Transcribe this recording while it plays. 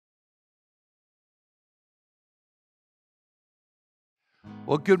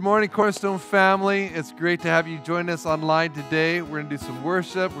Well, good morning, Cornerstone family. It's great to have you join us online today. We're going to do some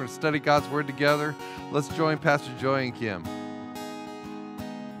worship. We're going to study God's Word together. Let's join Pastor Joey and Kim.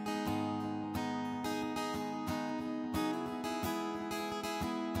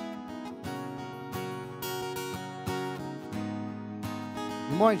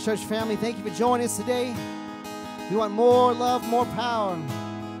 Good morning, church family. Thank you for joining us today. We want more love, more power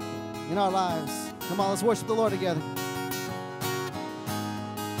in our lives. Come on, let's worship the Lord together.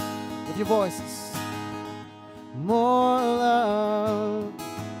 With your voices. More love,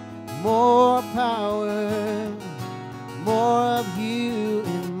 more power, more of you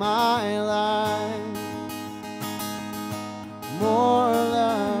in my life. More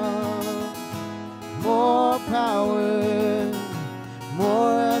love, more power,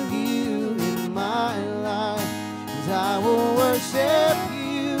 more of you in my life. 'Cause I will worship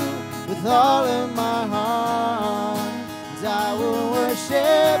you with all of my heart. 'Cause I will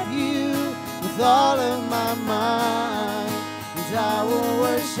worship you with all of my mind. 'Cause I will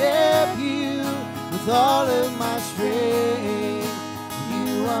worship you with all of my strength.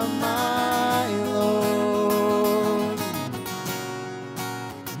 You are my Lord.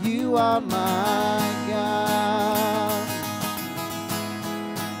 You are my God.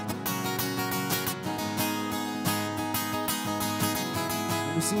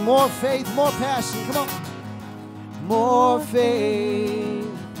 We sing more faith, more passion. Come on. More faith,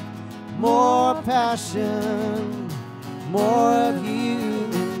 more passion, more of you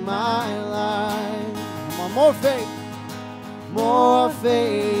in my life. Come on, more faith, more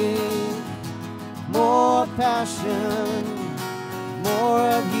passion, more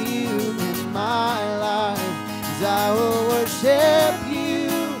of you in my life. 'Cause I will worship you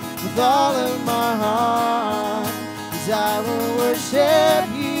with all of my heart. 'Cause I will worship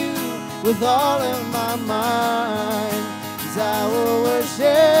you with all of my mind. 'Cause I will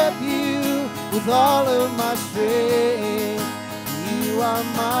worship you with all of my strength. You are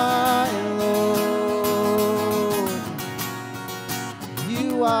my Lord.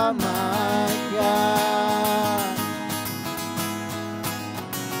 You are my God.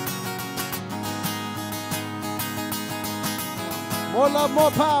 More love,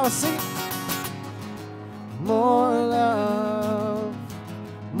 more power, sing it. More love,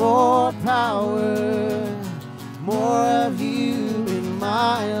 more power, more of you in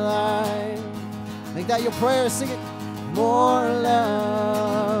my life. Make that your prayer, sing it. More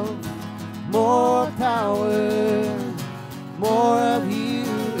love, more power, more of you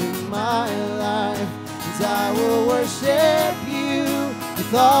in my life. 'Cause I will worship you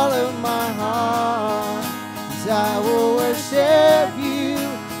with all of my heart. 'Cause I will worship you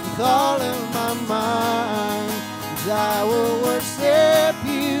with all of my mind. 'Cause I will worship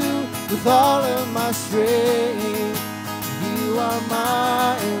you with all of my strength. You are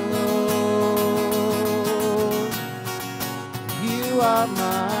my Lord. You are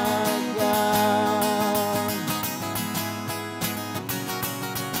my God.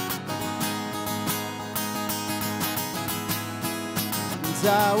 And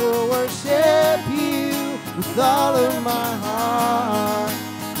I will worship you with all of my heart.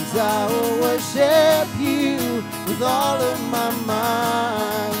 And I will worship you with all of my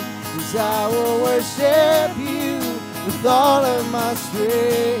mind. And I will worship you with all of my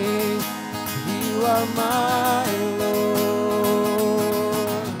strength. You are my Lord.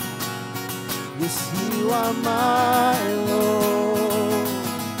 Yes, you are my Lord.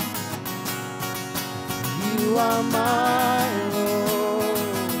 You are my Lord.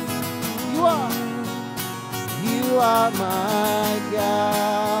 You are my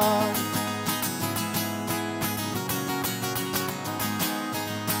God.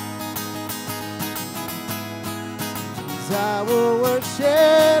 'Cause I will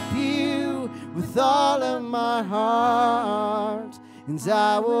worship you with all of my heart. And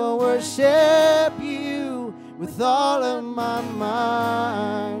I will worship you with all of my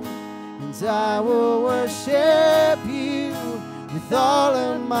mind. And I will worship you with all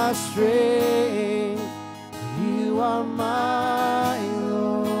of my strength. You are my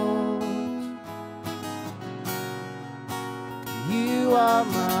Lord. You are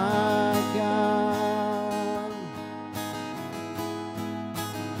my God.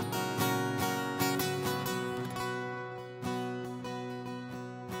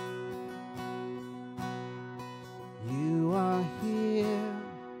 You are here,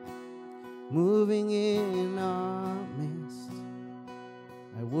 moving in our midst.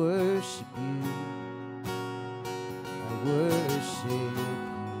 I worship you. I worship you.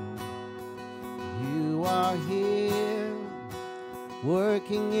 You are here,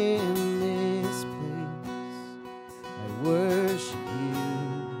 working in this place. I worship worship you.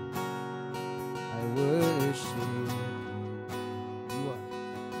 I worship you.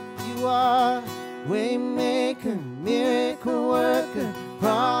 You are Waymaker, miracle worker,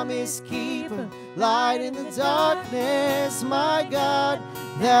 promise keeper, light in the darkness, my God,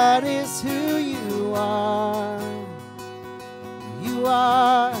 that is who you are. You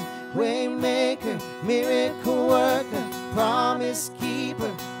are Waymaker, miracle worker, promise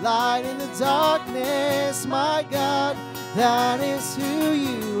keeper, light in the darkness, my God, that is who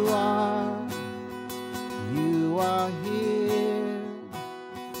you are. You are here,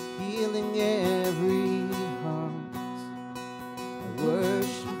 healing every heart. I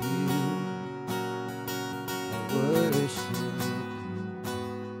worship you. I worship you.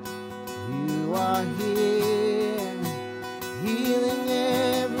 You are here, healing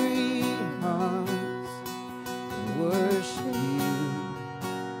every heart. I worship you.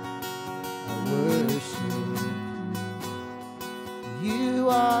 I worship you. You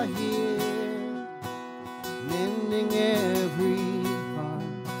are here, mending every heart.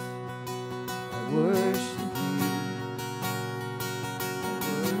 I worship you. I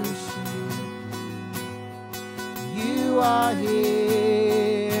worship you. You are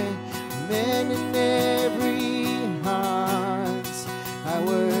here, mending every heart. I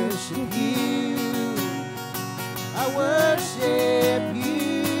worship you. I worship you.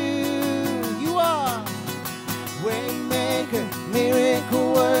 You are Waymaker,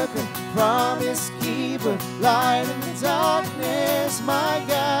 miracle worker, promise keeper, light in the darkness, my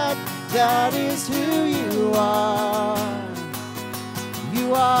God, that is who you are.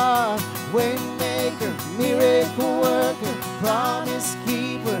 You are Waymaker, miracle worker, promise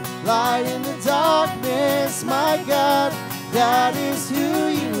keeper, light in the darkness, my God, that is who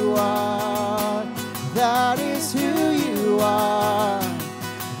you are. That is who you are.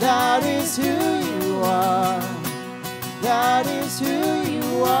 That is who you are. That is who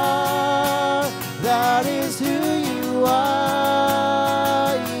you are. That is who you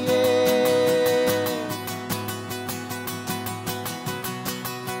are. Yeah.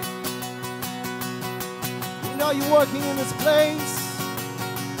 We know you're working in this place.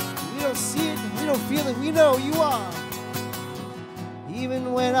 We don't see it, we don't feel it, we know you are.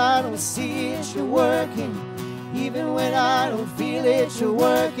 Even when I don't see it, you're working. Even when I don't feel it, you're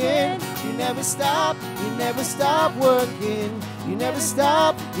working. You never stop working. You never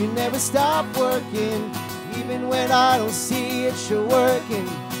stop working. Even when I don't see it, you're working.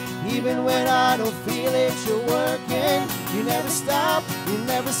 Even when I don't feel it, you're working. You never stop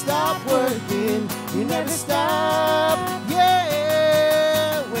working. You never stop,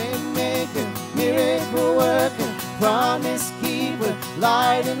 yeah. Waymaker, miracle worker, promise keeper,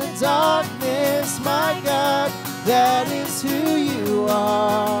 light in the darkness, my God, that is who you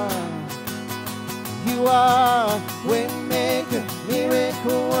are. You are Waymaker,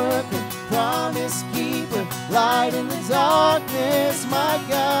 miracle worker, promise keeper, light in the darkness, my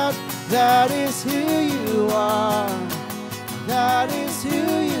God, that is who you are. That is who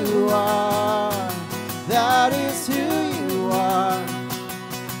you are. That is who you are.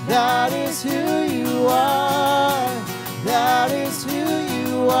 That is who you are. That is who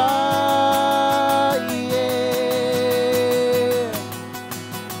you are. Yeah.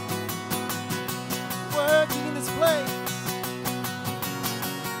 Working in this place.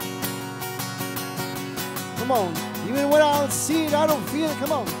 Come on. Even when I don't see it, I don't feel it.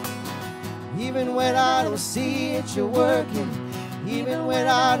 Come on. Even when I don't see it, you're working. Even when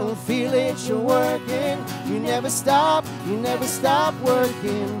I don't feel it, you're working. You never stop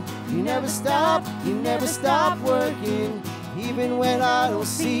working. You never stop working. Even when I don't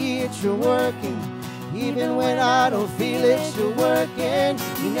see it, you're working. Even when I don't feel it, you're working.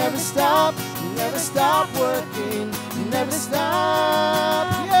 You never stop working. You never stop,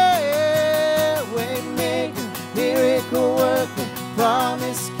 yeah. Waymaker, miracle worker,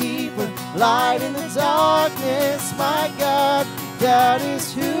 promise keeper, light in the darkness, my God, that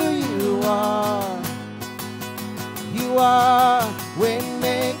is who you are. You are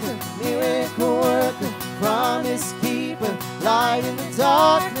Waymaker, miracle worker, promise keeper, light in the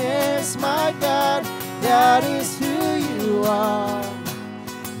darkness, my God, that is who you are.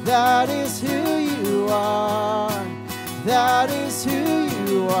 That is who you are. That is who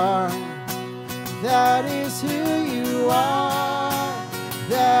you are. That is who you are.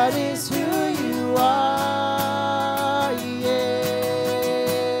 That is who you are.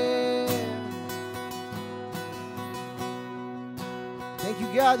 Yeah. Thank you,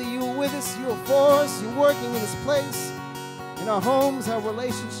 God, that you are with us. You are for us. You're working in this place, in our homes, our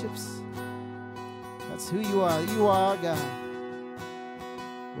relationships. That's who you are. You are our God,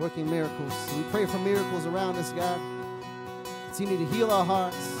 working miracles. We pray for miracles around us, God. Continue to heal our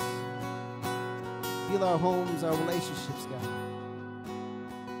hearts, heal our homes, our relationships, God.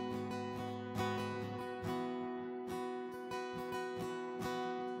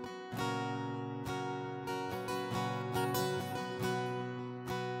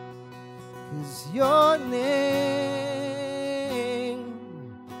 Your name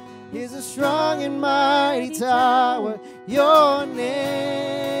is a strong and mighty tower. Your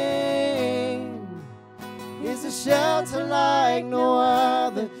name is a shelter like no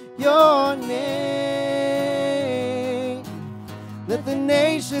other. Your name, let the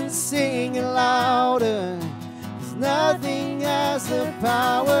nations sing it louder. 'Cause nothing has the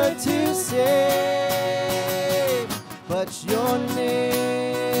power to save but your name.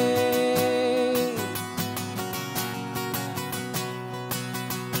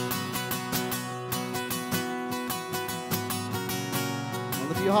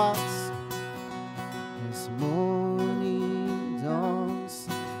 Your hearts. As morning dawns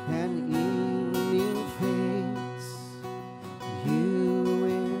and evening fades, you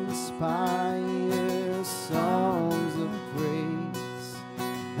inspire songs of praise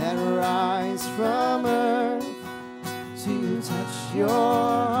that rise from earth to touch your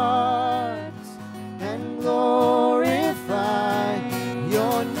heart and glorify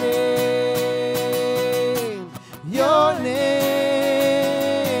your name. Your name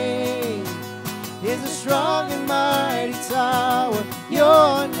strong and mighty tower.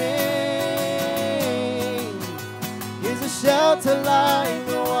 Your name is a shelter like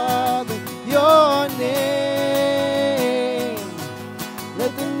no other. Your name,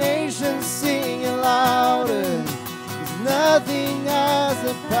 let the nations sing it louder. 'Cause nothing has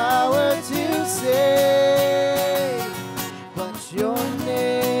the power to save but your name.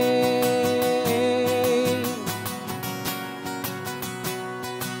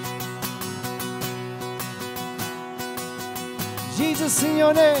 Jesus, in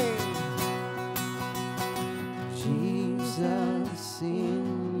your name. Jesus,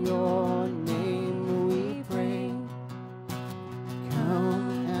 in your name we pray. Come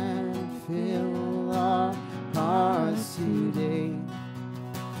and fill our hearts today.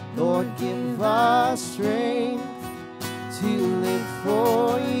 Lord, give us strength to live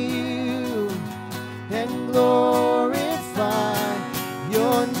for you and glorify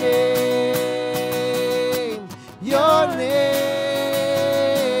your name. Your name,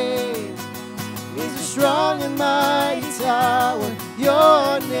 strong and mighty tower.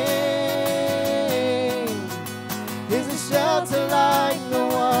 Your name is a shelter like no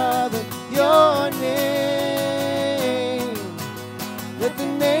other. Your name, let the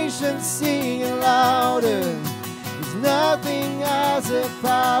nations sing it louder. 'Cause nothing has the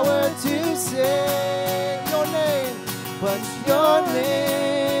power to save your name, but your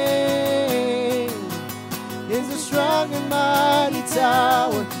name is a strong and mighty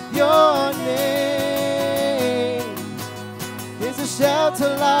tower. Your name is a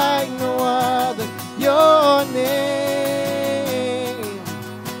shelter like no other. Your name,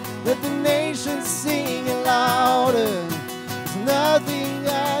 let the nations sing it louder. 'Cause nothing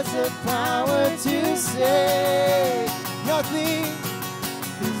has the power to save. Nothing,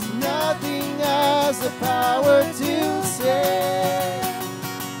 'cause nothing has the power to save.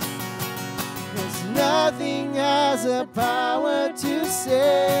 'Cause nothing has the power to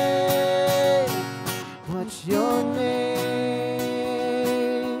save but your name.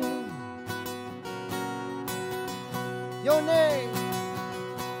 Your name.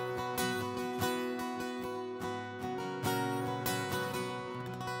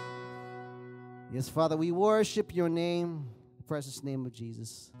 Yes, Father, we worship your name, the precious name of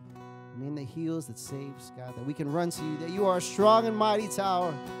Jesus. The name that heals, that saves, God, that we can run to you, that you are a strong and mighty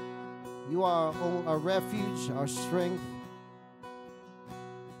tower. You are our refuge, our strength.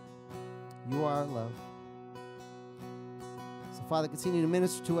 You are our love. So, Father, continue to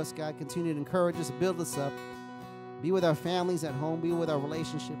minister to us, God. Continue to encourage us, build us up. Be with our families at home. Be with our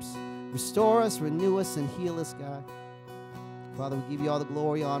relationships. Restore us, renew us, and heal us, God. Father, we give you all the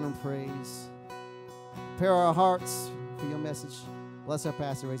glory, honor, and praise. Prepare our hearts for your message. Bless our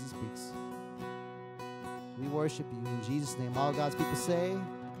pastor as he speaks. We worship you in Jesus' name. All God's people say,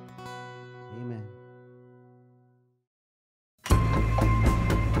 amen.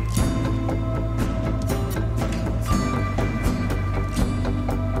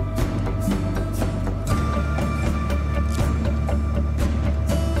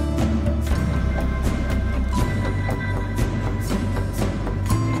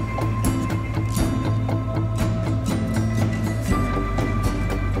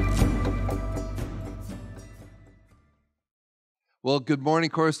 Well, good morning,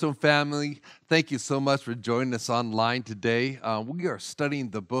 Cornerstone family. Thank you so much for joining us online today. We are studying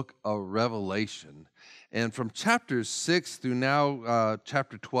the book of Revelation. And from chapters 6 through now,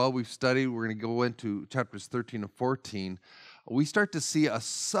 chapter 12 we've studied, we're going to go into chapters 13 and 14. We start to see a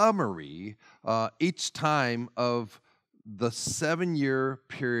summary each time of the 7-year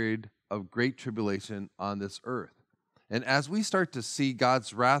period of great tribulation on this earth. And as we start to see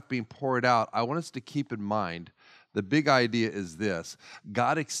God's wrath being poured out, I want us to keep in mind the big idea is this: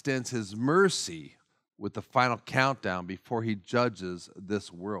 God extends his mercy with the final countdown before he judges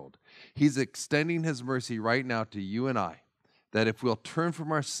this world. He's extending his mercy right now to you and I, that if we'll turn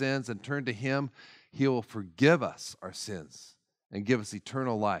from our sins and turn to him, he will forgive us our sins and give us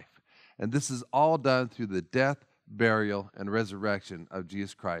eternal life. And this is all done through the death, burial, and resurrection of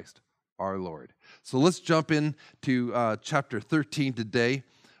Jesus Christ, our Lord. So let's jump into chapter 13 today.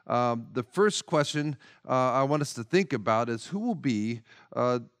 The first question I want us to think about is, who will be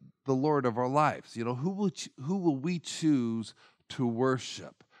the Lord of our lives? You know, who will we choose to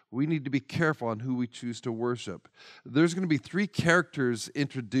worship? We need to be careful on who we choose to worship. There's going to be 3 characters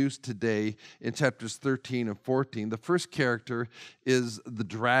introduced today in chapters 13 and 14. The first character is the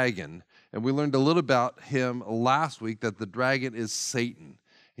dragon, and we learned a little about him last week, that the dragon is Satan.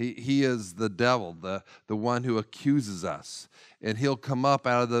 He is the devil, the one who accuses us, and he'll come up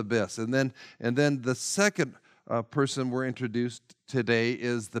out of the abyss. And then the second person we're introduced today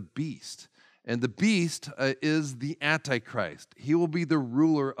is the beast. And the beast is the Antichrist. He will be the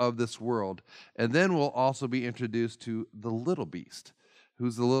ruler of this world. And then we'll also be introduced to the little beast.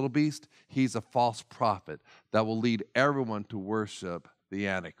 Who's the little beast? He's a false prophet that will lead everyone to worship the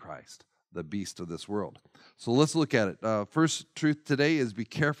Antichrist, the beast of this world. So let's look at it. First truth today is, be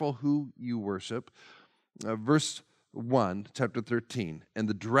careful who you worship. Verse 1, chapter 13. And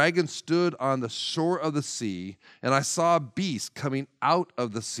the dragon stood on the shore of the sea, and I saw a beast coming out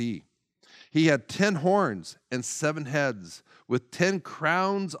of the sea. He had 10 horns and 7 heads, with 10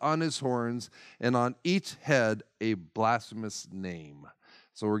 crowns on his horns, and on each head a blasphemous name.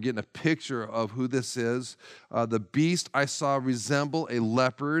 So we're getting a picture of who this is. The beast I saw resembled a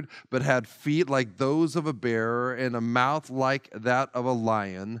leopard, but had feet like those of a bear and a mouth like that of a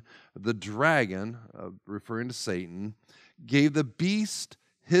lion. The dragon, referring to Satan, gave the beast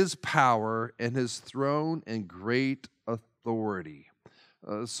his power and his throne and great authority.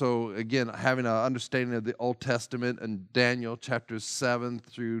 So again, having an understanding of the Old Testament and Daniel chapters 7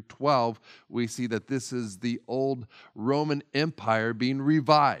 through 12, we see that this is the old Roman Empire being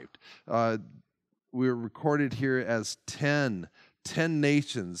revived. We're recorded here as 10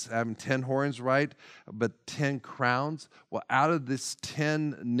 nations having 10 horns, right? But 10 crowns. Well, out of this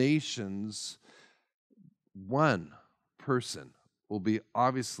 10 nations, one person will be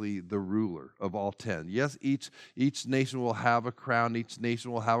obviously the ruler of all 10. Yes, each nation will have a crown, each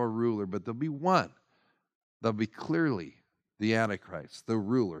nation will have a ruler, but there'll be one. There'll be clearly the Antichrist, the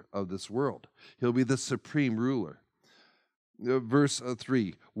ruler of this world. He'll be the supreme ruler. Verse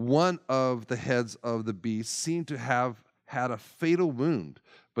 3, one of the heads of the beast seemed to have had a fatal wound,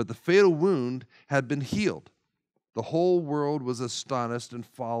 but the fatal wound had been healed. The whole world was astonished and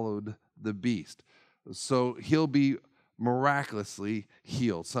followed the beast. So he'll be miraculously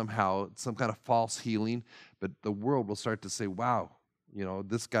healed somehow, some kind of false healing, but the world will start to say, wow, you know,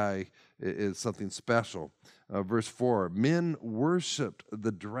 this guy is something special. Verse 4, men worshipped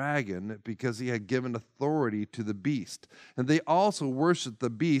the dragon because he had given authority to the beast. And they also worshipped the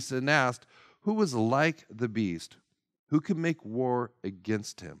beast and asked, who is like the beast? Who can make war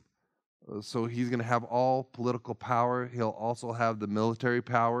against him? So he's going to have all political power. He'll also have the military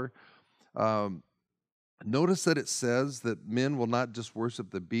power. Notice that it says that men will not just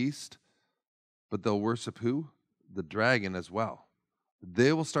worship the beast, but they'll worship who? The dragon as well.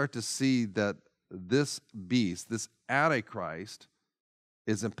 They will start to see that this beast, this Antichrist,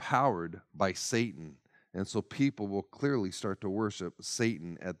 is empowered by Satan. And so people will clearly start to worship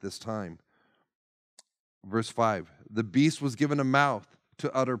Satan at this time. Verse 5, the beast was given a mouth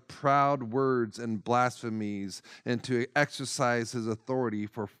to utter proud words and blasphemies, and to exercise his authority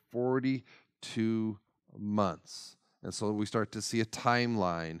for 42 months. And so we start to see a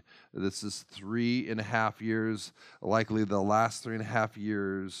timeline. This is 3.5 years, likely the last 3.5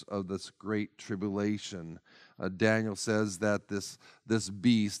 years of this great tribulation. Daniel says that this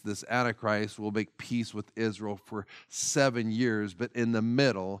beast, this Antichrist, will make peace with Israel for 7 years, but in the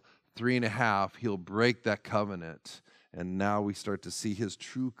middle, 3.5, he'll break that covenant. And now we start to see his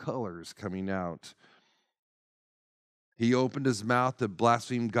true colors coming out. He opened his mouth to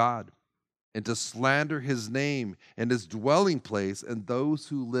blaspheme God and to slander his name and his dwelling place and those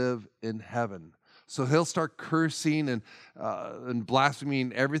who live in heaven. So he'll start cursing and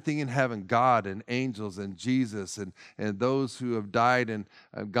blaspheming everything in heaven, God and angels and Jesus and those who have died and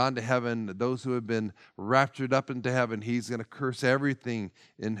gone to heaven, those who have been raptured up into heaven. He's going to curse everything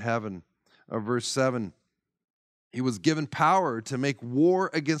in heaven. Verse 7, he was given power to make war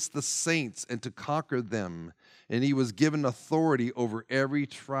against the saints and to conquer them. And he was given authority over every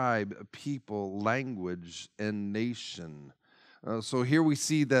tribe, people, language, and nation. So here we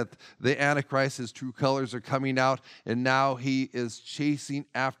see that the Antichrist, his true colors are coming out, and now he is chasing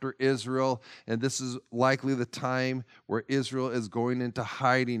after Israel. And this is likely the time where Israel is going into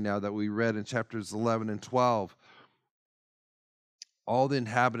hiding now that we read in chapters 11 and 12. All the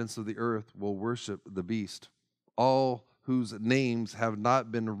inhabitants of the earth will worship the beast, all whose names have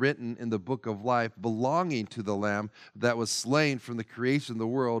not been written in the book of life belonging to the Lamb that was slain from the creation of the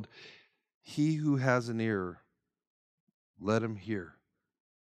world. He who has an ear, let him hear.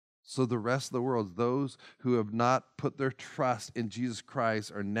 So the rest of the world, those who have not put their trust in Jesus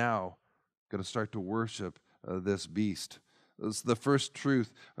Christ, are now going to start to worship this beast. The first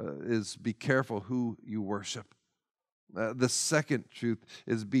truth is be careful who you worship. The second truth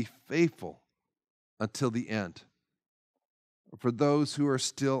is be faithful until the end. For those who are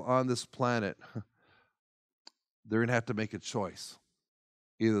still on this planet, they're going to have to make a choice.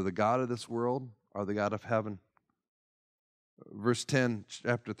 Either the God of this world or the God of heaven. Verse 10,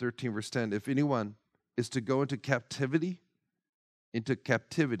 chapter 13, verse 10, if anyone is to go into captivity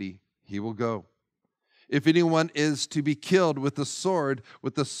he will go. If anyone is to be killed with the sword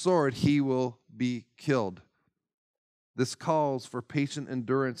he will be killed. This calls for patient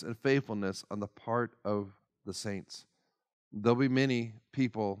endurance and faithfulness on the part of the saints. There'll be many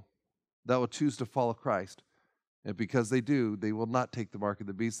people that will choose to follow Christ. And because they do, they will not take the mark of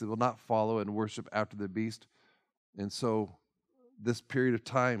the beast. They will not follow and worship after the beast. And so this period of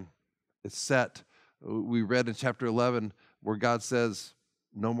time is set. We read in chapter 11 where God says,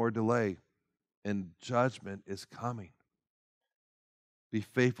 no more delay, and judgment is coming. Be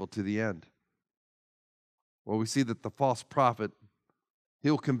faithful to the end. Well, we see that the false prophet,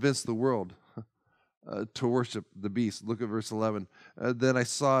 he'll convince the world to worship the beast. Look at verse 11. Then I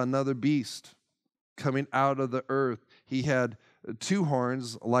saw another beast coming out of the earth. He had 2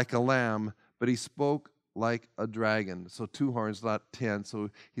 horns like a lamb, but he spoke like a dragon. So 2 horns, not 10. So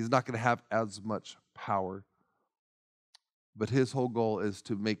he's not going to have as much power. But his whole goal is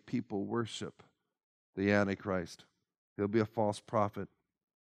to make people worship the Antichrist. He'll be a false prophet.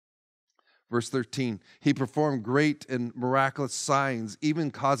 Verse 13, he performed great and miraculous signs, even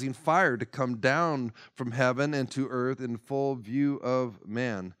causing fire to come down from heaven and to earth in full view of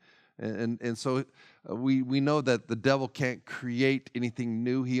man. And so we know that the devil can't create anything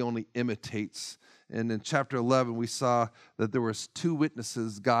new. He only imitates. And in chapter 11, we saw that there was 2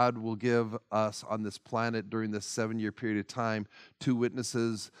 witnesses God will give us on this planet during this 7-year period of time, 2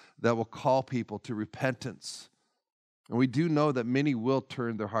 witnesses that will call people to repentance. And we do know that many will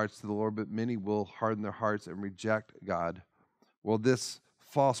turn their hearts to the Lord, but many will harden their hearts and reject God. Well, this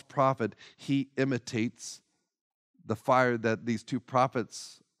false prophet, he imitates the fire that these 2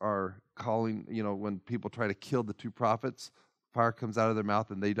 prophets are calling. You know, when people try to kill the 2 prophets, fire comes out of their mouth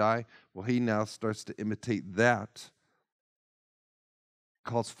and they die. Well, he now starts to imitate that.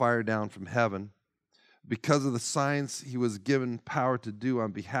 Calls fire down from heaven. Because of the signs he was given power to do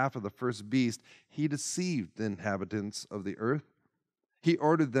on behalf of the first beast, he deceived the inhabitants of the earth. He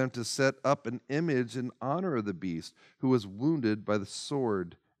ordered them to set up an image in honor of the beast, who was wounded by the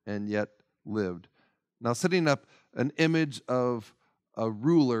sword and yet lived. Now, setting up an image of a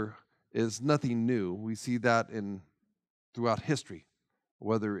ruler is nothing new. We see that throughout history,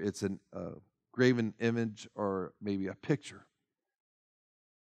 whether it's a graven image or maybe a picture.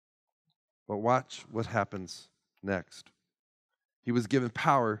 But watch what happens next. He was given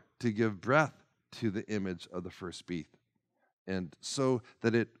power to give breath to the image of the first beast, and so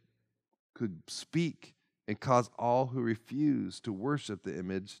that it could speak and cause all who refuse to worship the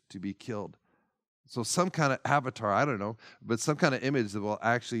image to be killed. So some kind of avatar, I don't know, but some kind of image that will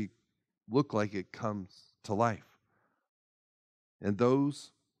actually look like it comes to life. And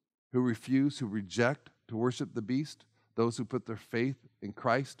those who refuse, who reject to worship the beast, those who put their faith in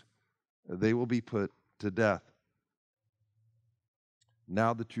Christ, they will be put to death.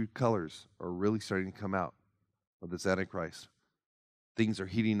 Now the true colors are really starting to come out of this Antichrist. Things are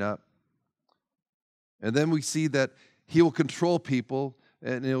heating up. And then we see that he will control people,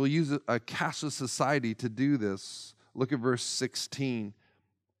 and he will use a cashless society to do this. Look at verse 16.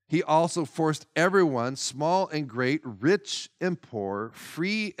 He also forced everyone, small and great, rich and poor,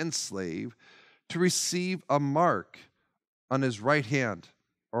 free and slave, to receive a mark on his right hand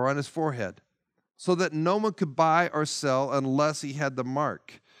or on his forehead, so that no one could buy or sell unless he had the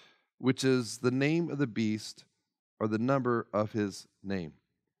mark, which is the name of the beast or the number of his name.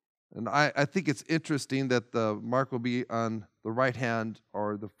 And I think it's interesting that the mark will be on the right hand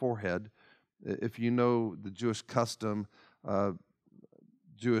or the forehead. If you know the Jewish custom,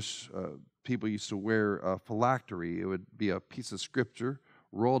 Jewish people used to wear a phylactery. It would be a piece of scripture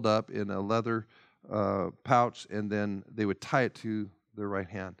rolled up in a leather pouch, and then they would tie it to their right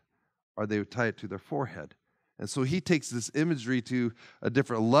hand, or they would tie it to their forehead. And so he takes this imagery to a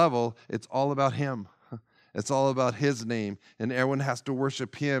different level. It's all about him. It's all about his name, and everyone has to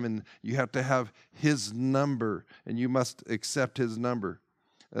worship him, and you have to have his number, and you must accept his number.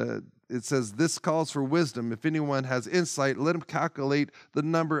 It says, this calls for wisdom. If anyone has insight, let him calculate the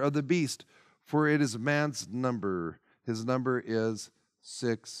number of the beast, for it is man's number. His number is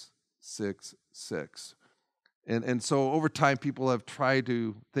 666. And so over time, people have tried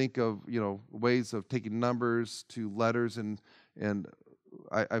to think of, ways of taking numbers to letters, and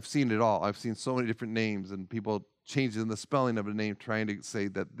I've seen it all. I've seen so many different names and people changing the spelling of a name, trying to say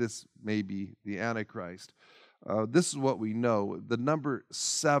that this may be the Antichrist. This is what we know. The number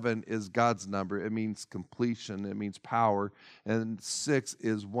 7 is God's number. It means completion. It means power. And 6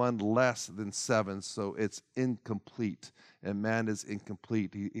 is one less than 7, so it's incomplete. And man is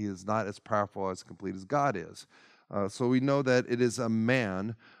incomplete. He is not as powerful, as complete as God is. So we know that it is a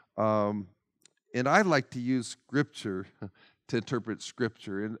man. And I like to use Scripture to interpret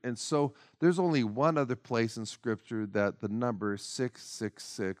Scripture. And so there's only one other place in Scripture that the number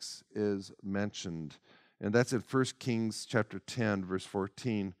 666 is mentioned. And that's in 1 Kings chapter 10, verse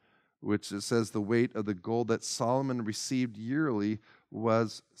 14, which it says the weight of the gold that Solomon received yearly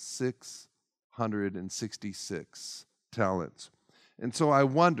was 666 talents. And so I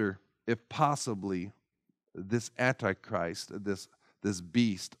wonder if possibly this Antichrist, this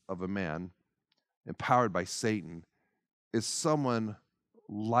beast of a man, empowered by Satan, is someone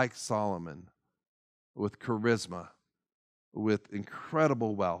like Solomon with charisma, with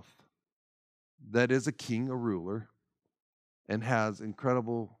incredible wealth, that is a king, a ruler, and has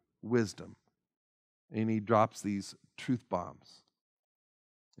incredible wisdom. And he drops these truth bombs.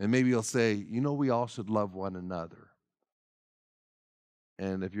 And maybe he'll say, we all should love one another.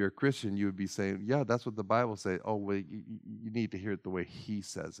 And if you're a Christian, you would be saying, yeah, that's what the Bible says. Oh, wait, you need to hear it the way he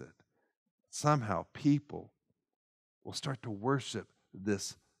says it. Somehow people will start to worship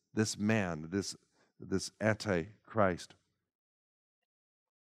this man, this Antichrist.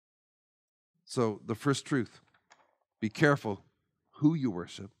 So the first truth, be careful who you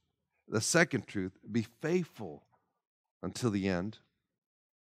worship. The second truth, be faithful until the end.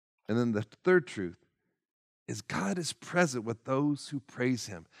 And then the third truth is God is present with those who praise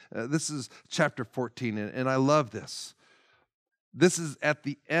him. This is chapter 14, and I love this. This is at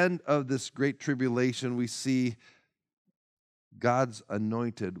the end of this great tribulation. We see God's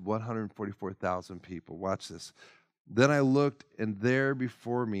anointed 144,000 people. Watch this. Then I looked, and there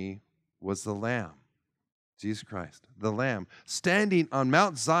before me was the Lamb, Jesus Christ, the Lamb, standing on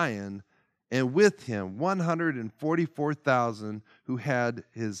Mount Zion, and with him 144,000 who had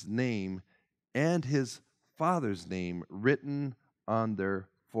his name and his Father's name written on their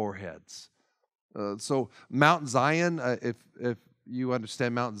foreheads. So Mount Zion, if you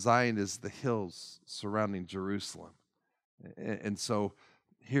understand, Mount Zion is the hills surrounding Jerusalem. And so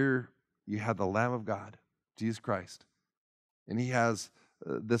here you have the Lamb of God, Jesus Christ, and he has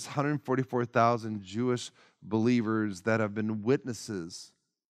this 144,000 Jewish believers that have been witnesses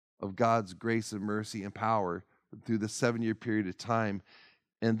of God's grace and mercy and power through the 7-year period of time.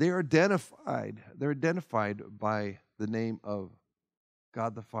 And they're identified by the name of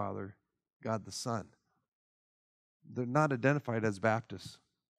God the Father, God the Son. They're not identified as Baptists.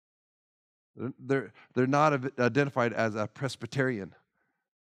 They're not identified as a Presbyterian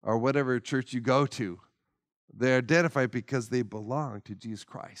or whatever church you go to. They're identified because they belong to Jesus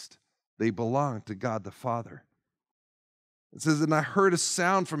Christ. They belong to God the Father. It says, and I heard a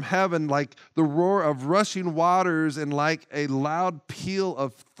sound from heaven like the roar of rushing waters and like a loud peal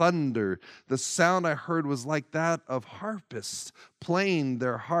of thunder. The sound I heard was like that of harpists playing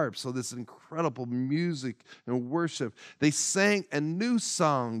their harps. So this incredible music and worship. They sang a new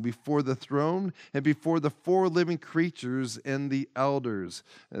song before the throne and before the 4 living creatures and the elders.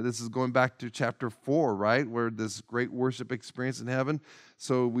 This is going back to chapter 4, right, where this great worship experience in heaven.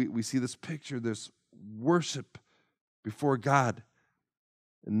 So we see this picture, this worship before God.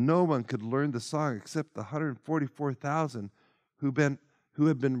 And no one could learn the song except the 144,000 who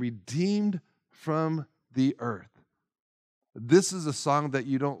have been redeemed from the earth. This is a song that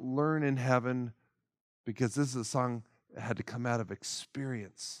you don't learn in heaven because this is a song that had to come out of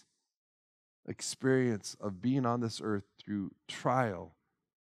experience. experience of being on this earth through trial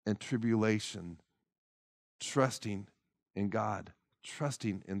and tribulation, trusting in God,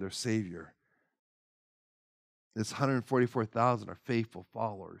 trusting in their Savior. This 144,000 are faithful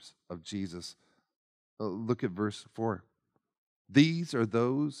followers of Jesus. Look at verse 4. These are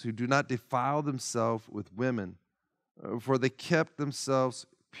those who do not defile themselves with women, for they kept themselves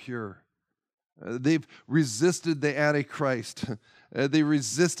pure. They've resisted the Antichrist. They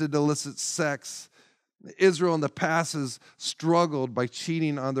resisted illicit sex. Israel in the past has struggled by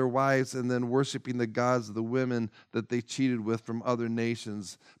cheating on their wives and then worshiping the gods of the women that they cheated with from other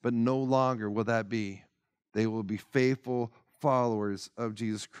nations. But no longer will that be. They will be faithful followers of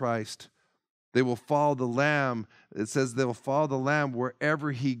Jesus Christ. They will follow the Lamb. It says they will follow the Lamb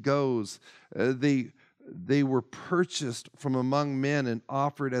wherever he goes. They were purchased from among men and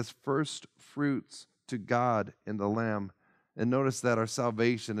offered as first fruits to God in the Lamb. And notice that our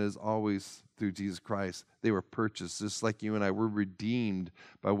salvation is always through Jesus Christ. They were purchased, just like you and I. We're redeemed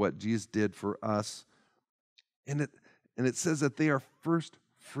by what Jesus did for us. And it says that they are first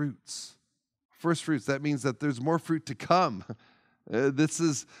fruits. First fruits, that means that there's more fruit to come. This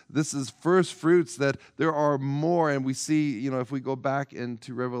is first fruits, that there are more. And we see, if we go back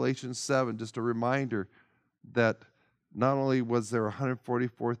into Revelation 7, just a reminder that not only was there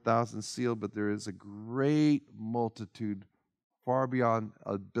 144,000 sealed, but there is a great multitude, far beyond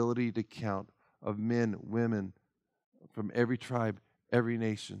ability to count, of men, women from every tribe, every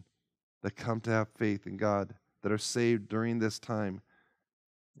nation that come to have faith in God, that are saved during this time.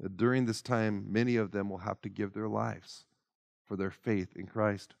 During this time, many of them will have to give their lives for their faith in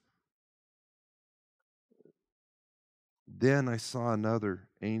Christ. Then I saw another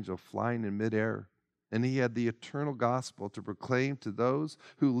angel flying in midair, and he had the eternal gospel to proclaim to those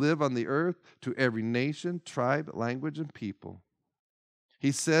who live on the earth, to every nation, tribe, language, and people.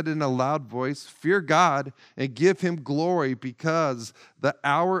 He said in a loud voice, "Fear God and give him glory, because the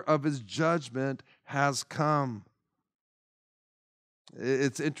hour of his judgment has come."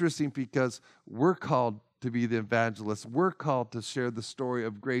 It's interesting because we're called to be the evangelists. We're called to share the story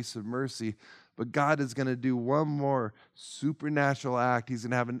of grace and mercy. But God is going to do one more supernatural act. He's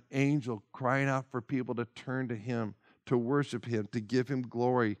going to have an angel crying out for people to turn to him, to worship him, to give him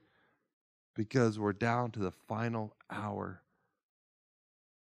glory, because we're down to the final hour.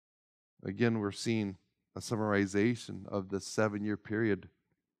 Again, we're seeing a summarization of the 7-year period.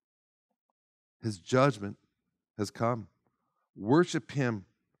 His judgment has come. Worship him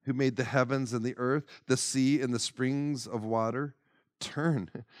who made the heavens and the earth, the sea and the springs of water. Turn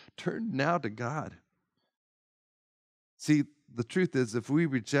now to God. See, the truth is, if we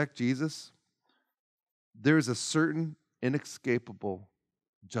reject Jesus, there is a certain inescapable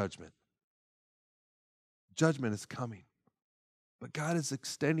judgment. Judgment is coming. But God is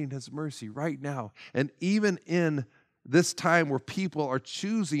extending his mercy right now. And even in this time where people are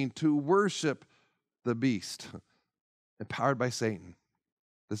choosing to worship the beast, empowered by Satan,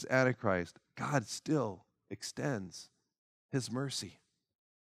 this Antichrist, God still extends his mercy.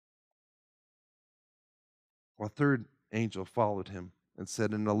 A third angel followed him and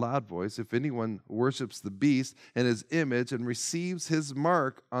said in a loud voice, "If anyone worships the beast and his image and receives his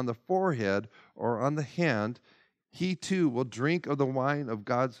mark on the forehead or on the hand, he too will drink of the wine of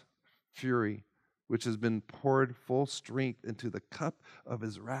God's fury, which has been poured full strength into the cup of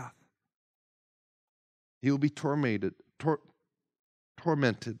his wrath. He will be tormented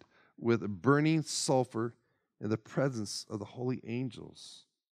with burning sulfur in the presence of the holy angels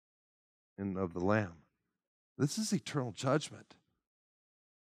and of the Lamb." This is eternal judgment.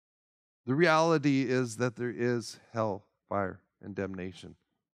 The reality is that there is hell, fire, and damnation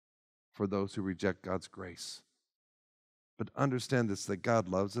for those who reject God's grace. But understand this, that God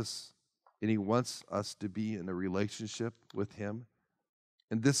loves us, and he wants us to be in a relationship with him.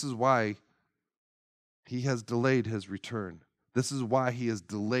 And this is why he has delayed his return. This is why he has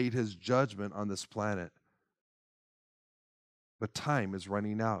delayed his judgment on this planet. But time is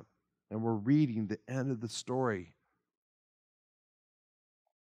running out, and we're reading the end of the story.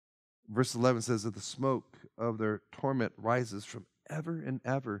 Verse 11 says that the smoke of their torment rises from ever and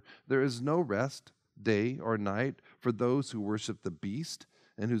ever. There is no rest, day or night, for those who worship the beast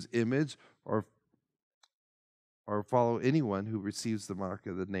and whose image or follow anyone who receives the mark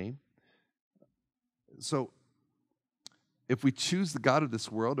of the name. So, if we choose the God of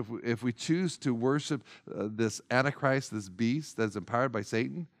this world, if we choose to worship this Antichrist, this beast that's empowered by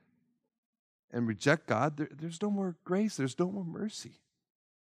Satan, and reject God, there's no more grace, there's no more mercy.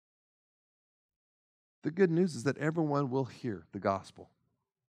 The good news is that everyone will hear the gospel,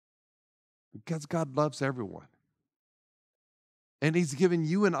 because God loves everyone. And he's given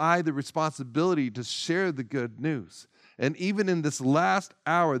you and I the responsibility to share the good news. And even in this last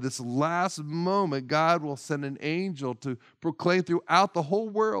hour, this last moment, God will send an angel to proclaim throughout the whole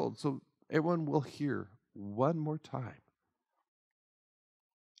world so everyone will hear one more time.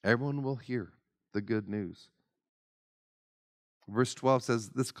 Everyone will hear the good news. Verse 12 says,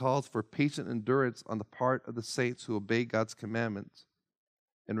 this calls for patient endurance on the part of the saints who obey God's commandments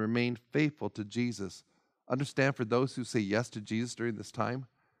and remain faithful to Jesus. Understand, for those who say yes to Jesus during this time,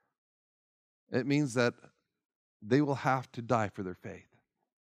 it means that they will have to die for their faith.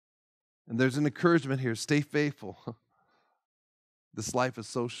 And there's an encouragement here, stay faithful. This life is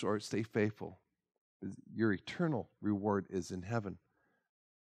so short, stay faithful. Your eternal reward is in heaven.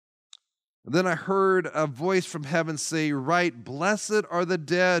 And then I heard a voice from heaven say, "Write, blessed are the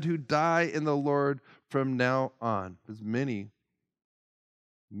dead who die in the Lord from now on." Because many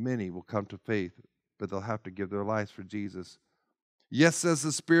will come to faith, but they'll have to give their lives for Jesus. Yes, says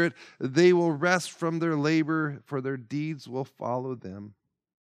the Spirit, they will rest from their labor, for their deeds will follow them.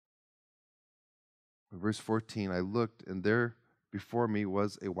 Verse 14, I looked, and there before me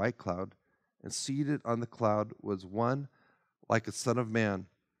was a white cloud, and seated on the cloud was one like a son of man,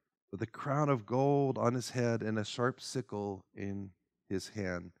 with a crown of gold on his head and a sharp sickle in his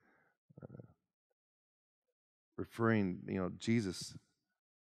hand. Referring, Jesus.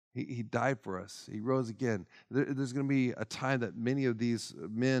 He died for us. He rose again. There's going to be a time that many of these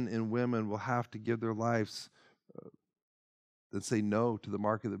men and women will have to give their lives and say no to the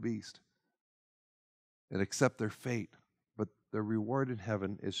mark of the beast and accept their fate. But their reward in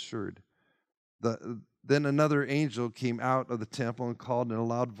heaven is assured. Then another angel came out of the temple and called in a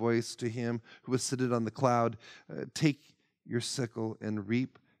loud voice to him who was seated on the cloud, "Take your sickle and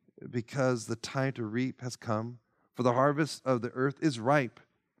reap, because the time to reap has come, for the harvest of the earth is ripe."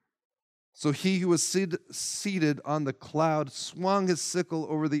 So he who was seated on the cloud swung his sickle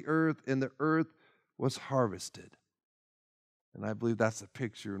over the earth, and the earth was harvested. And I believe that's a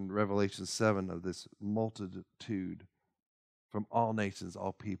picture in Revelation 7 of this multitude from all nations,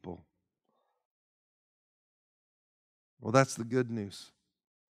 all people. Well, that's the good news.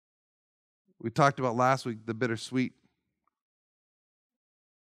 We talked about last week the bittersweet.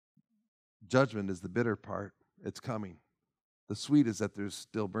 Judgment is the bitter part. It's coming. The sweet is that there's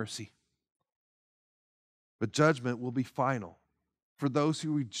still mercy. But judgment will be final for those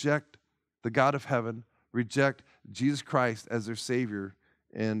who reject the God of heaven, reject Jesus Christ as their Savior,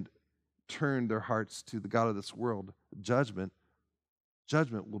 and turn their hearts to the God of this world. Judgment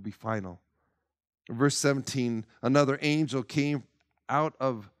will be final. Verse 17, another angel came out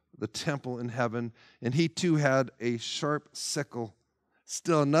of the temple in heaven, and he too had a sharp sickle.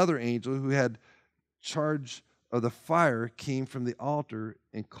 Still another angel who had charge of the fire came from the altar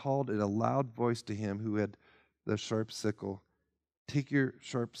and called in a loud voice to him who had the sharp sickle, "Take your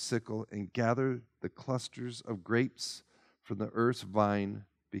sharp sickle and gather the clusters of grapes from the earth's vine,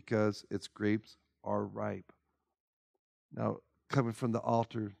 because its grapes are ripe." Now, coming from the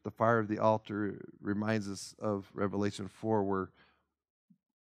altar, the fire of the altar reminds us of Revelation 4, where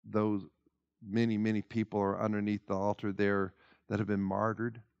those many people are underneath the altar there that have been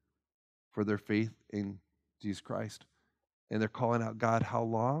martyred for their faith in Jesus Christ. And they're calling out, "God, how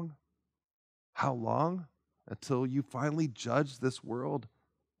long? How long? Until you finally judge this world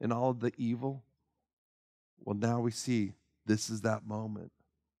and all of the evil?" Well, now we see this is that moment.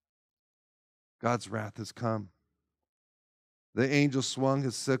 God's wrath has come. The angel swung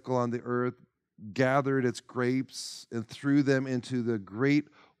his sickle on the earth, gathered its grapes, and threw them into the great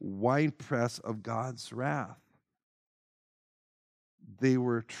winepress of God's wrath. They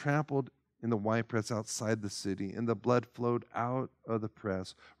were trampled in the winepress outside the city, and the blood flowed out of the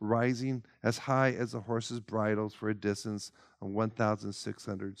press, rising as high as the horses' bridles for a distance of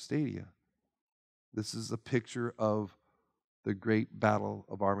 1,600 stadia. This is a picture of the great battle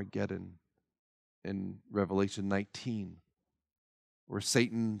of Armageddon in Revelation 19, where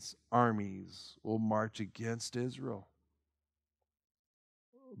Satan's armies will march against Israel.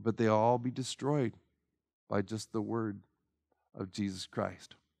 But they'll all be destroyed by just the word of Jesus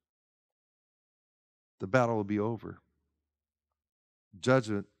Christ. The battle will be over.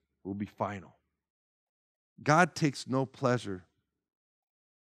 Judgment will be final. God takes no pleasure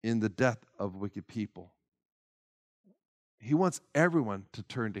in the death of wicked people. He wants everyone to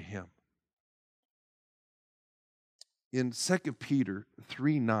turn to him. In 2 Peter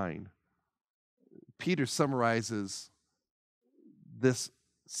 3:9, Peter summarizes this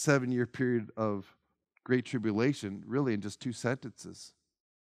 7-year period of great tribulation really in just 2 sentences.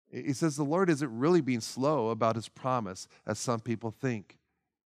 He says the Lord isn't really being slow about his promise, as some people think.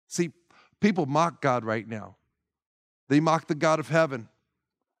 See, people mock God right now. They mock the God of heaven.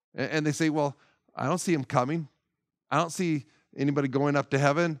 And they say, well, I don't see him coming. I don't see anybody going up to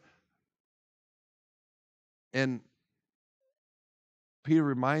heaven. And Peter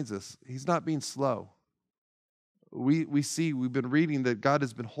reminds us, he's not being slow. We've been reading that God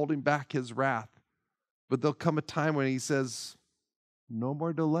has been holding back his wrath. But there'll come a time when he says, no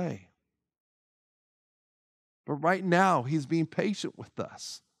more delay. But right now, he's being patient with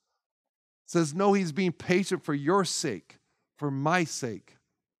us. Says, no, he's being patient for your sake, for my sake.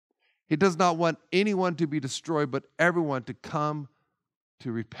 He does not want anyone to be destroyed, but everyone to come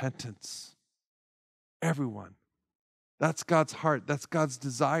to repentance. Everyone. That's God's heart. That's God's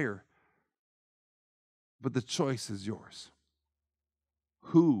desire. But the choice is yours.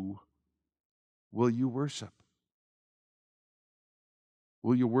 Who will you worship?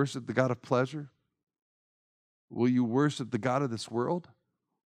 Will you worship the God of pleasure? Will you worship the God of this world?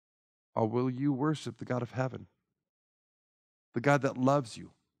 Or will you worship the God of heaven? The God that loves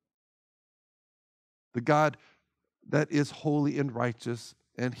you. The God that is holy and righteous,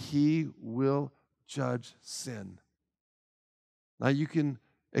 and he will judge sin. Now you can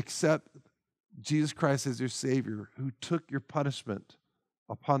accept Jesus Christ as your Savior, who took your punishment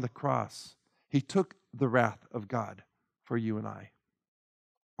upon the cross. He took the wrath of God for you and I.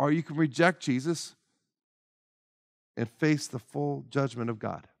 Or you can reject Jesus and face the full judgment of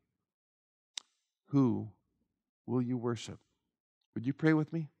God. Who will you worship? Would you pray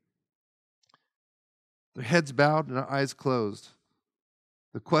with me? Their heads bowed and our eyes closed.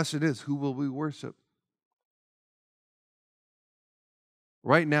 The question is, who will we worship?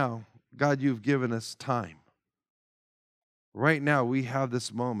 Right now, God, you've given us time. Right now, we have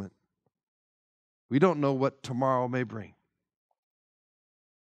this moment. We don't know what tomorrow may bring.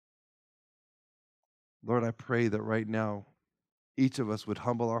 Lord, I pray that right now, each of us would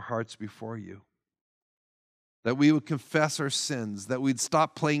humble our hearts before you. That we would confess our sins, that we'd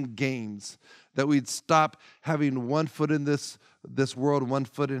stop playing games, that we'd stop having one foot in this world, one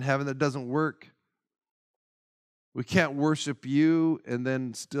foot in heaven. That doesn't work. We can't worship you and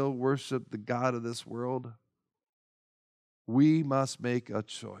then still worship the God of this world. We must make a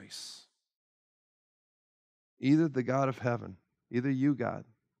choice. Either the God of heaven, either you, God,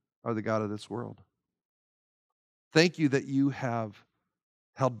 or the God of this world. Thank you that you have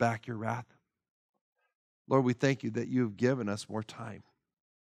held back your wrath. Lord, we thank you that you have given us more time.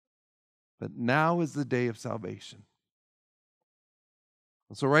 But now is the day of salvation.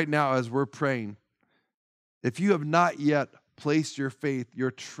 And so right now, as we're praying, if you have not yet placed your faith,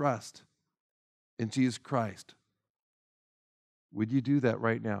 your trust in Jesus Christ, would you do that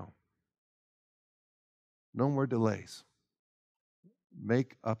right now? No more delays.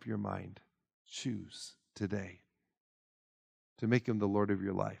 Make up your mind. Choose today to make him the Lord of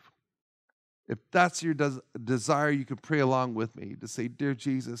your life. If that's your desire, you can pray along with me to say, dear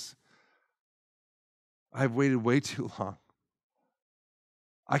Jesus, I've waited way too long.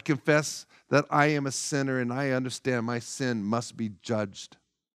 I confess that I am a sinner and I understand my sin must be judged.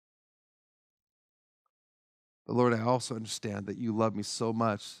 But Lord, I also understand that you love me so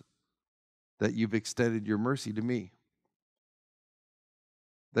much that you've extended your mercy to me.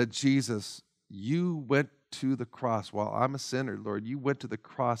 That Jesus, you went to the cross while I'm a sinner, Lord. You went to the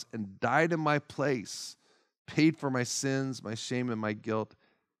cross and died in my place, paid for my sins, my shame, and my guilt,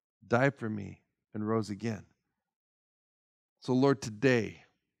 died for me, and rose again. So, Lord, today,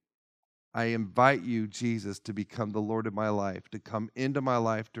 I invite you, Jesus, to become the Lord of my life, to come into my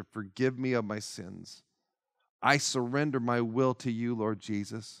life, to forgive me of my sins. I surrender my will to you, Lord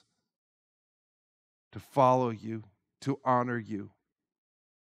Jesus, to follow you, to honor you.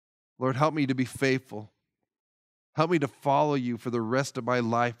 Lord, help me to be faithful. Help me to follow you for the rest of my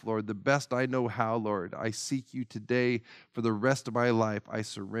life, Lord, the best I know how, Lord. I seek you today for the rest of my life. I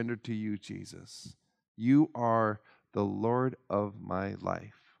surrender to you, Jesus. You are the Lord of my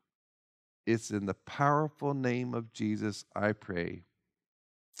life. It's in the powerful name of Jesus I pray.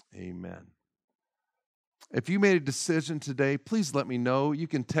 Amen. If you made a decision today, please let me know. You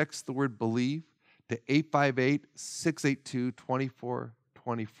can text the word BELIEVE to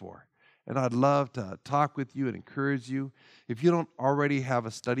 858-682-2424. And I'd love to talk with you and encourage you. If you don't already have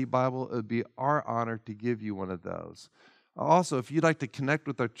a study Bible, it would be our honor to give you one of those. Also, if you'd like to connect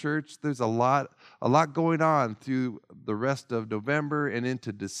with our church, there's a lot going on through the rest of November and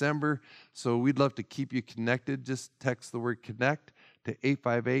into December. So we'd love to keep you connected. Just text the word CONNECT to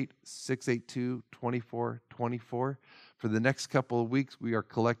 858-682-2424. For the next couple of weeks, we are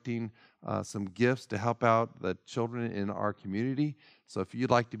collecting some gifts to help out the children in our community. So if you'd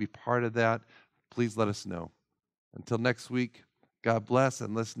like to be part of that, please let us know. Until next week, God bless,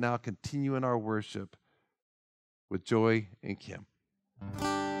 and let's now continue in our worship with Joy and Kim.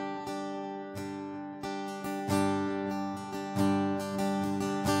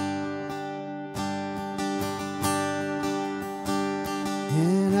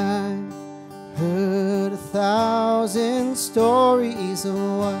 And I've heard 1,000 stories of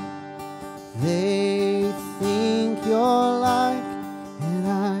what they think you're like, and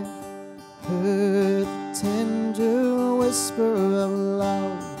I've heard the tender whisper of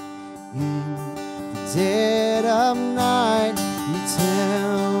love in the dead of night. You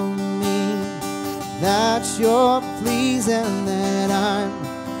tell me that you're pleased and that I'm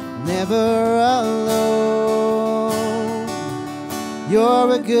never alone.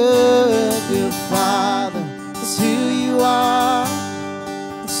 You're a good, good Father. It's who you are.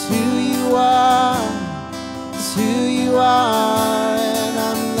 It's who you are. It's who you are. And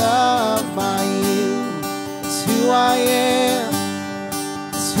I'm loved by you. It's who I am.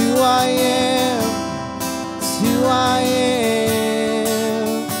 It's who I am. It's who I am.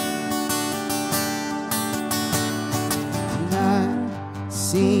 And I've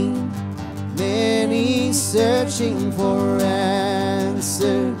seen many searching for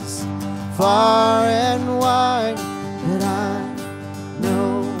answers far and wide, but I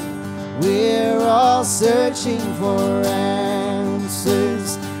know we're all searching for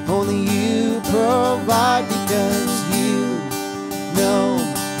answers. Only you provide, because you know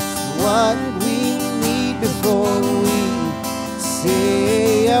what we need before we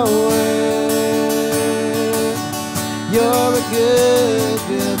say a word. You're a good,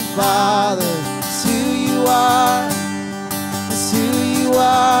 good Father. It's who you are. It's who you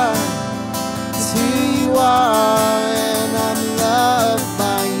are. It's who you are. And I'm loved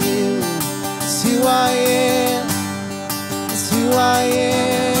by you. It's who I am. It's who I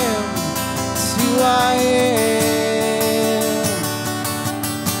am. It's who I am.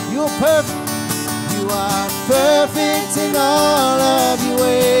 You're perfect. You are perfect in all of your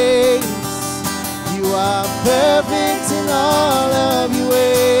ways. You are perfect in all of your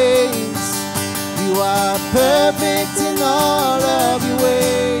ways. You are perfect in all of your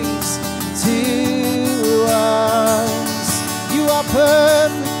ways to us. You are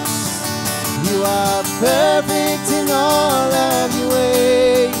perfect. You are perfect in all of your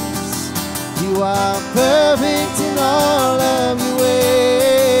ways. You are perfect in all of your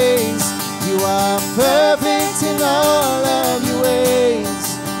ways. You are perfect in all of your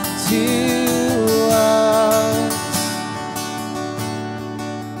ways to us.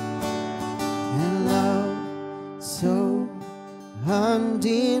 And love so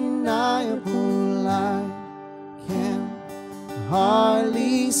undeniable, I can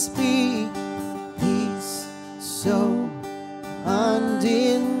hardly speak. He's so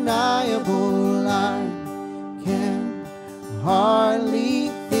undeniable, I can hardly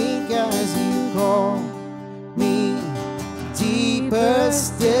think as you call me deeper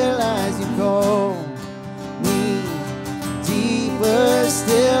still, as you call me deeper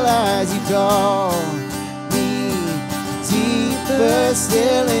still, as you call me deeper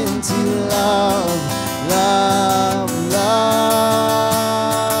still into love, love, love.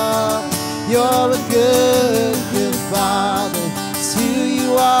 You're a good, good Father. It's who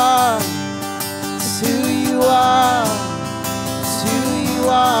you are. It's who you are. It's who you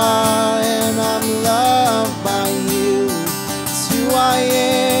are. And I'm loved by you. It's who I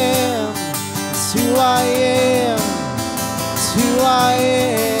am. It's who I am. It's who I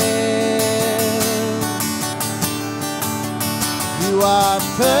am. You are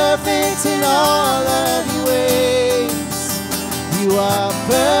perfect in all of your ways. You are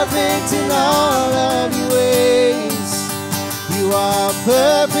perfect in all of your ways. You are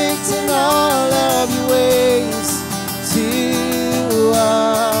perfect in all of your ways to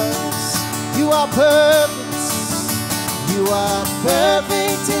us. You are perfect. You are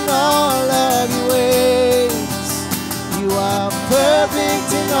perfect in all of your ways. You are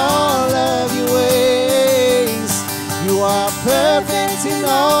perfect in all of your ways. You are perfect in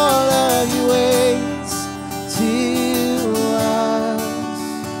all of your ways to us.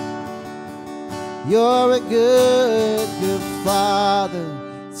 You're a good, good Father.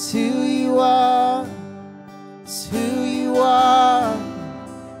 It's who you are. It's who you are.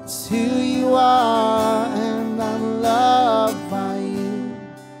 It's who you are. And I'm loved by you.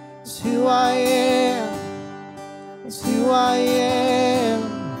 It's who I am. It's who I am.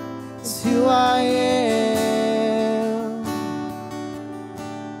 It's who I am.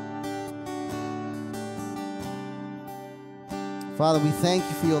 Father, we thank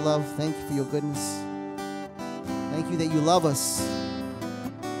you for your love. Thank you for your goodness. Thank you that you love us.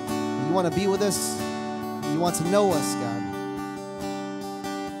 You want to be with us. You want to know us, God.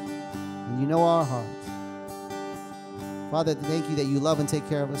 And you know our heart. Father, thank you that you love and take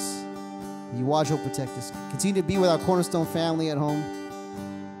care of us. You watch over, protect us. Continue to be with our Cornerstone family at home.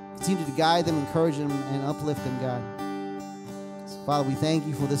 Continue to guide them, encourage them, and uplift them, God. So, Father, we thank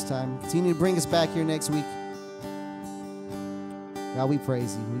you for this time. Continue to bring us back here next week. God, we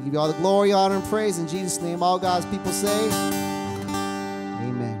praise you. We give you all the glory, honor, and praise in Jesus' name. All God's people say,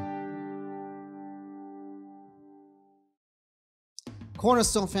 amen.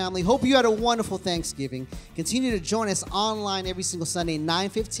 Cornerstone family, hope you had a wonderful Thanksgiving. Continue to join us online every single Sunday,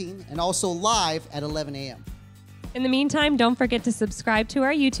 9:15, and also live at 11 a.m. In the meantime, don't forget to subscribe to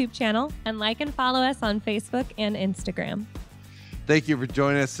our YouTube channel and like and follow us on Facebook and Instagram. Thank you for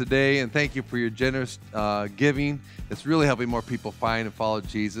joining us today, and thank you for your generous giving. It's really helping more people find and follow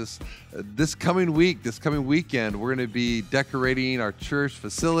Jesus. This coming weekend, we're going to be decorating our church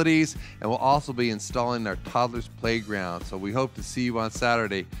facilities, and we'll also be installing our toddlers' playground. So we hope to see you on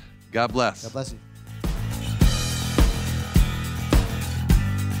Saturday. God bless. God bless you.